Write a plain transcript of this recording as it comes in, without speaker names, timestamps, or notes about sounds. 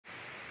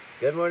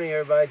Good morning,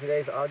 everybody.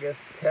 Today's August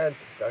 10th.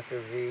 Dr.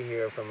 V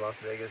here from Las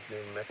Vegas,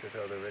 New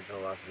Mexico, the original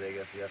Las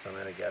Vegas. Yes, I'm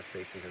at a gas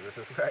station because this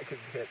is where I could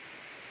get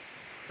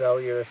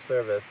cellular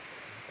service.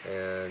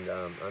 And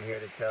I'm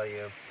here to tell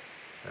you,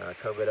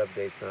 COVID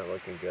update's not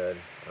looking good.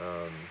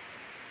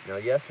 Now,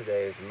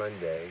 yesterday is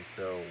Monday,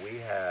 so we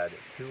had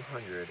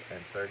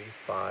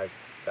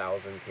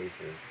 235,000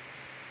 cases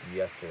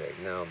yesterday.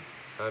 Now,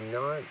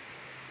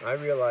 I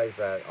realize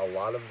that a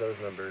lot of those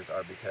numbers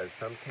are because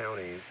some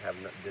counties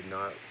did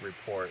not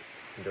report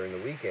during the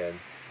weekend,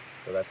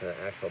 so that's an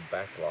actual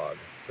backlog.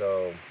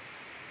 So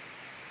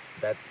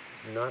that's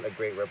not a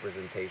great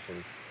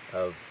representation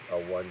of a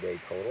one-day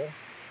total,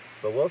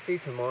 but we'll see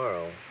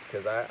tomorrow,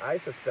 because I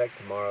suspect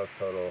tomorrow's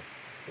total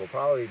will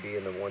probably be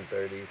in the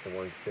 130s to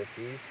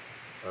 150s,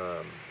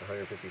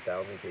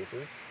 150,000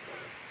 cases.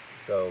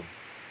 So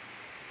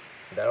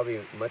that'll be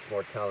much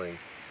more telling.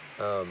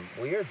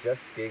 We are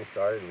just getting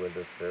started with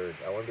the surge.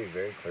 I want to be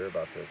very clear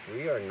about this.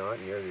 We are not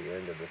near the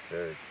end of the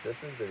surge.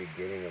 This is the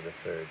beginning of the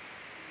surge.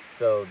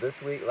 So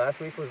last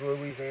week was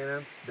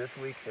Louisiana. This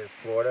week is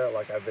Florida,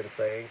 like I've been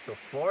saying. So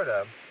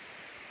Florida,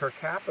 per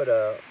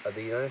capita of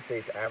the United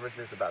States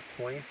averages about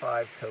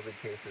 25 COVID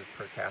cases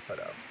per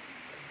capita,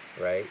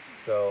 right?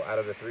 So out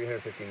of the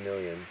 350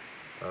 million,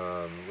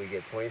 we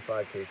get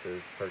 25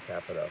 cases per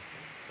capita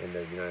in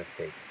the United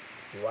States.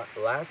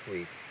 Last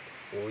week,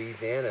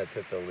 Louisiana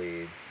took the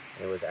lead.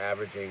 It was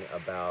averaging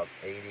about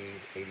 80,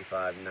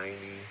 85,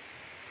 90,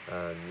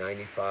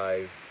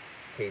 95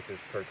 cases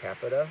per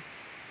capita.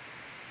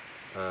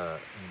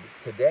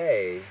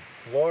 Today,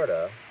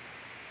 Florida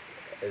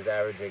is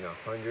averaging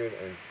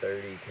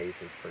 130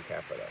 cases per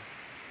capita.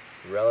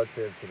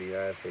 Relative to the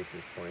United States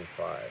is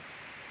 25.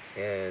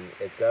 And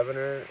its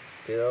governor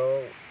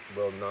still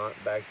will not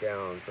back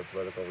down for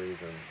political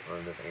reasons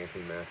on this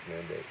anti-mask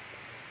mandate.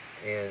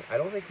 And I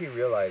don't think he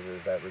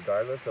realizes that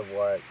regardless of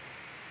what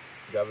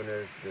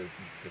governors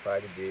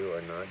decide to do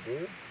or not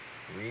do,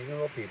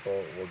 reasonable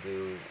people will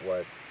do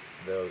what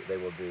they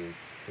will do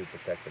to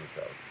protect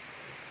themselves.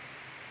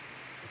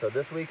 So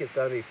this week it's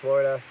going to be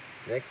Florida.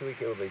 Next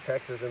week it will be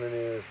Texas in the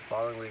news. The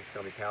following week it's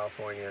going to be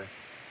California.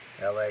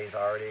 LA is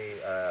already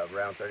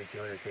around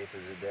 3,200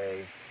 cases a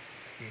day.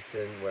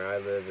 Houston, where I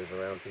live, is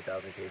around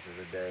 2,000 cases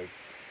a day.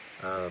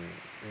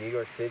 New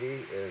York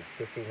City is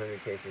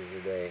 1,500 cases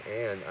a day.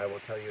 And I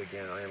will tell you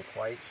again, I am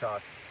quite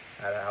shocked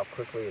at how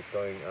quickly it's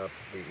going up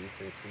the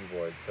eastern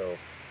seaboard. So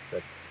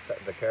the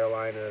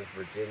Carolinas,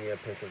 Virginia,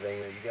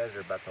 Pennsylvania, you guys are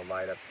about to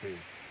light up too.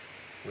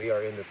 We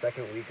are in the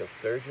second week of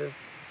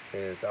Sturgis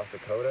in South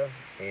Dakota,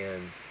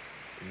 and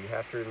you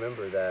have to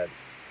remember that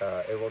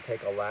it will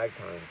take a lag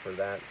time for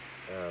that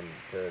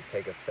to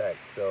take effect.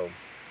 So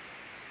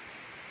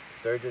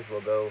Sturgis will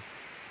go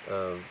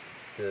to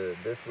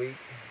this week,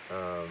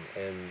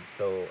 and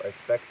so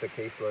expect the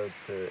caseloads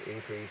to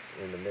increase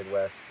in the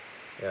Midwest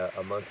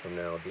a month from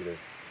now due to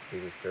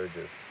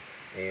Sturgis,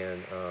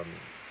 and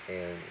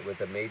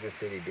with a major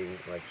city being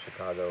like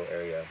Chicago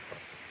area.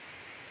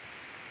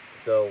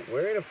 So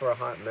we're in it for a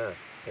hot mess,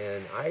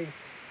 and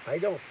I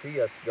don't see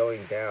us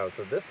going down.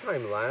 So this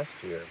time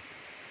last year,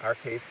 our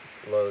case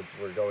loads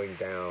were going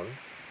down,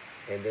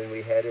 and then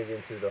we headed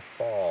into the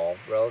fall,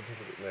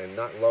 relatively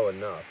not low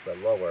enough, but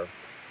lower,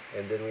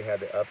 and then we had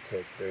the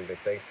uptick during the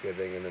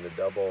Thanksgiving, and then the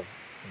double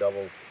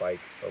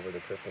spike over the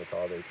Christmas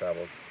holiday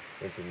travels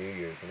into New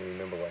Year's, and we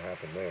remember what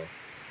happened there.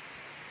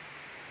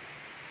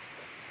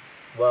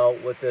 Well,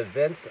 with the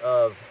events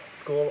of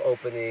school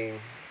opening,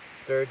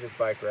 Sturgis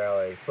bike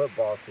rally,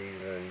 football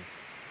season,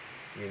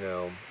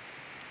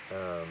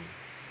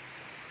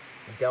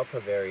 Delta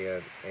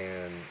variant,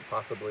 and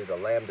possibly the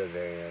Lambda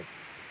variant,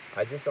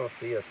 I just don't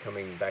see us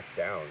coming back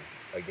down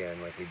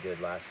again like we did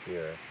last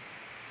year.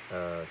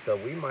 So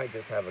we might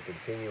just have a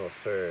continual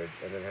surge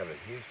and then have a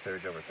huge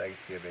surge over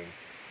Thanksgiving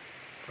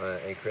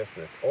and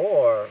Christmas.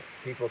 Or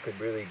people could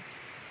really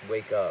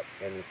wake up,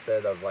 and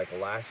instead of like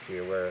last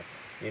year where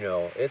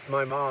it's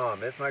my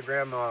mom, it's my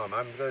grandmom,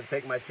 I'm going to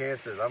take my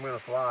chances, I'm going to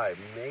fly.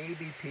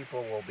 Maybe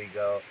people will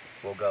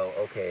go,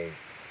 okay,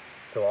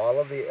 so all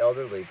of the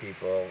elderly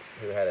people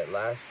who had it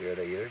last year,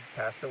 they either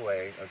passed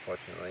away,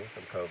 unfortunately,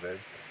 from COVID,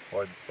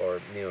 or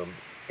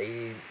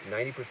 80,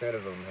 90%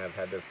 of them have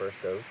had their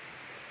first dose,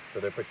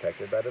 so they're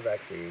protected by the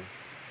vaccine.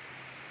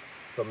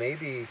 So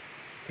maybe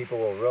people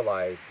will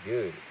realize,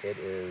 dude, it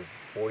is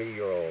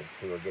 40-year-olds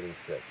who are getting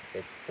sick.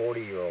 It's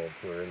 40-year-olds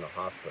who are in the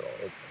hospital.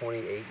 It's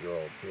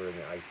 28-year-olds who are in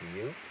the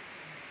ICU.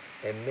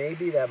 And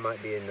maybe that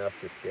might be enough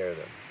to scare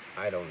them.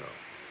 I don't know.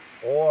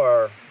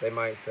 Or they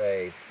might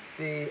say,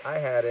 see, I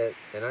had it,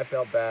 and I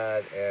felt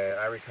bad, and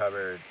I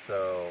recovered,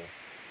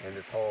 and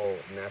this whole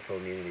natural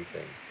immunity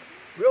thing.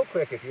 Real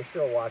quick, if you're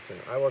still watching,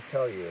 I will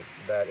tell you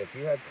that if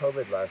you had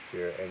COVID last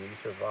year and you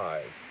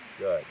survived,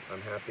 good.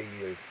 I'm happy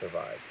you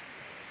survived.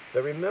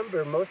 But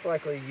remember, most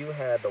likely you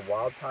had the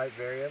wild type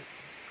variant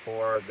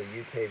or the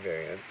UK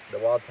variant. The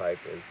wild type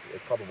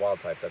it's called the wild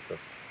type. That's the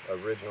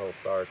original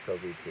SARS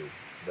COV-2,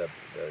 the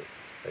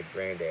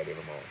granddaddy of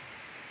them all.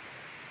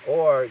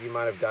 Or you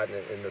might have gotten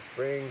it in the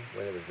spring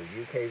when it was the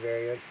UK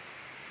variant.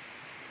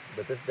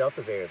 but this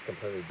Delta variant is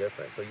completely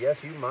different. So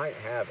yes, you might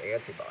have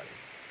antibodies.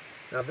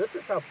 Now this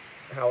is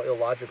how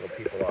illogical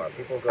people are.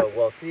 People go,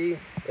 well, see,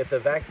 if the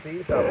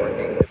vaccine's not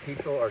working, if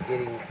people are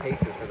getting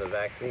cases from the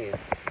vaccine,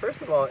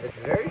 first of all, it's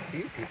very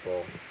few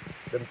people.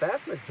 The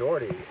vast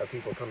majority of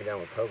people coming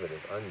down with COVID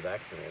is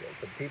unvaccinated.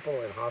 So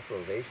people in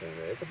hospitalization,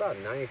 it's about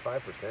 95%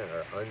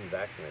 are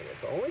unvaccinated.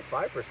 So only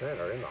 5%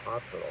 are in the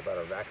hospital that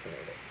are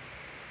vaccinated.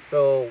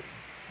 So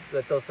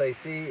that they'll say,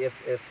 see,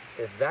 if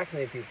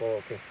vaccinated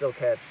people can still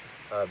catch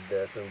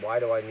this, and why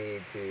do I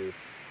need to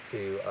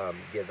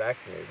get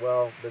vaccinated?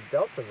 Well, the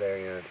Delta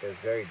variant is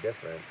very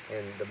different,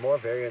 and the more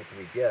variants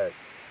we get,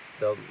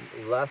 the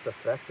less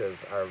effective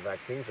our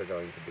vaccines are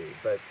going to be.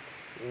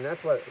 And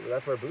that's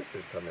where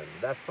boosters come in.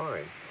 That's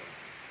fine.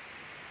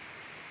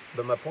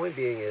 But my point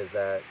being is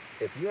that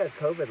if you had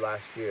COVID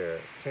last year,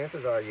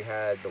 chances are you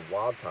had the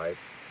wild type,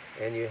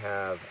 and you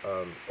have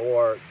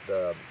or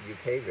the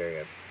UK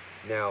variant.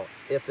 Now,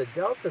 if the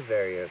Delta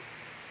variant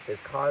is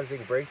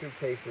causing breakthrough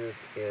cases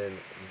in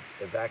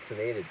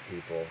vaccinated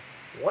people,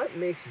 what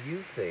makes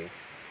you think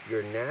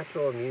your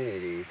natural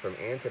immunity from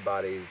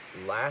antibodies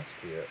last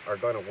year are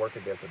going to work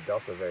against a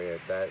Delta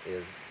variant that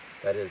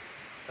is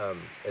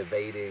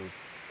evading,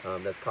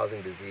 that's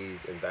causing disease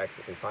in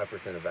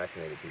 5% of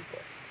vaccinated people?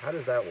 How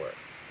does that work,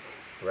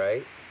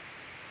 right?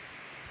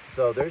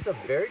 So there's a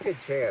very good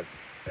chance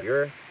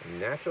your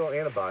natural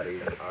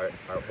antibodies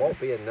won't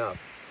be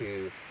enough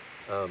to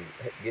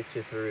get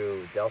you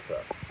through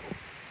Delta.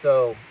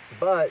 So,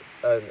 but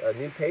a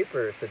new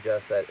paper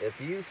suggests that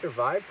if you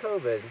survive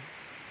COVID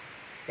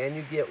and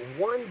you get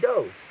one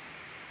dose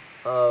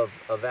of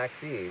a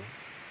vaccine,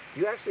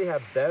 you actually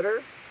have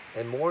better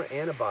and more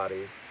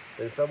antibodies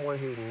than someone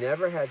who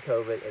never had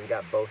COVID and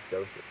got both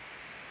doses.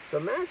 So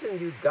imagine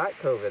you got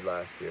COVID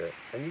last year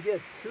and you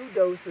get 2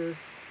 doses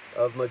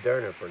of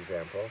Moderna, for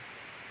example.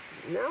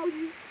 Now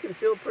you can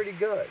feel pretty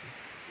good,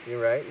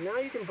 you're right? Now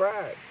you can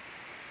brag.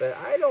 But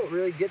I don't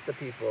really get the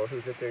people who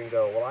sit there and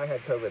go, well, I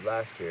had COVID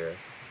last year,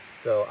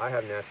 so I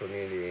have natural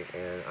immunity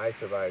and I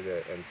survived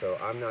it, and so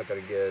I'm not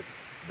going to get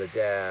the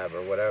jab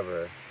or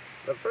whatever.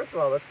 But first of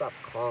all, let's stop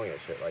calling it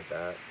shit like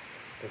that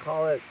and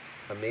call it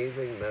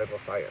amazing medical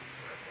science.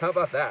 How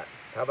about that?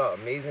 How about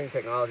amazing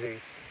technology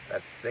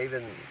that's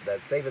saving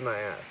my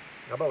ass?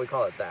 How about we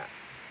call it that?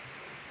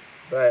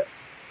 But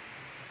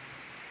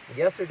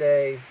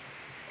yesterday,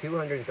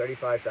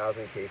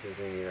 235,000 cases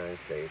in the United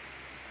States.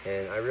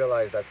 And I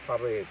realize that's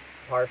probably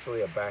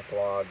partially a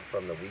backlog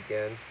from the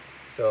weekend.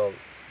 So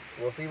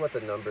we'll see what the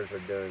numbers are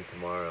doing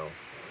tomorrow.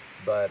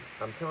 But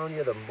I'm telling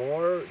you, the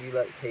more you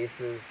let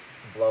cases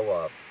blow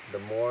up, the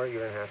more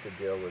you're going to have to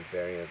deal with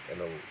variants and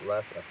the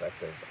less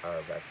effective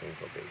our vaccines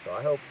will be. So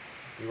I hope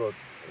you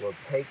will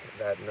take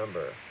that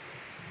number,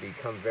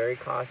 become very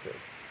cautious,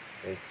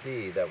 and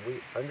see that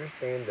we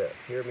understand this.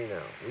 Hear me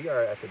now. We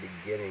are at the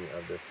beginning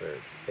of this surge.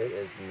 It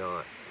is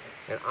not.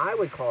 And I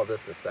would call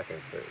this the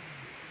second surge.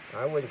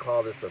 I wouldn't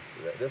call this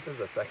this is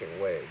the second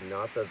wave,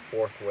 not the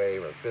 4th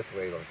wave or 5th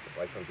wave,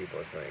 like some people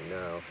are saying.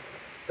 No,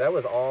 that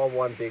was all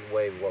one big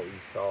wave, what we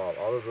saw.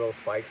 All those little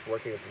spikes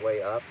working its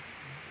way up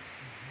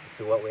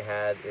to what we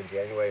had in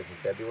January and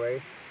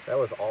February. That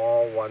was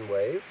all one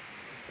wave,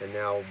 and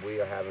now we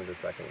are having the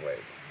second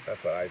wave.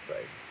 That's what I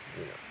say,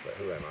 but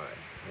who am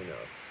I? Who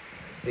knows?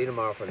 See you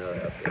tomorrow for another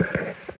update.